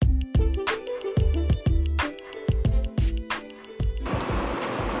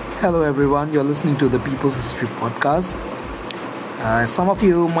Hello, everyone. You're listening to the People's History Podcast. Some of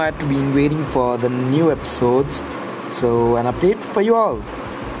you might have been waiting for the new episodes, so an update for you all.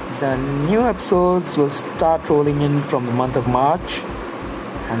 The new episodes will start rolling in from the month of March,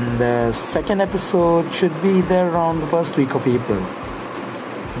 and the second episode should be there around the first week of April.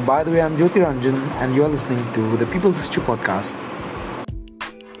 By the way, I'm Jyoti Ranjan, and you're listening to the People's History Podcast.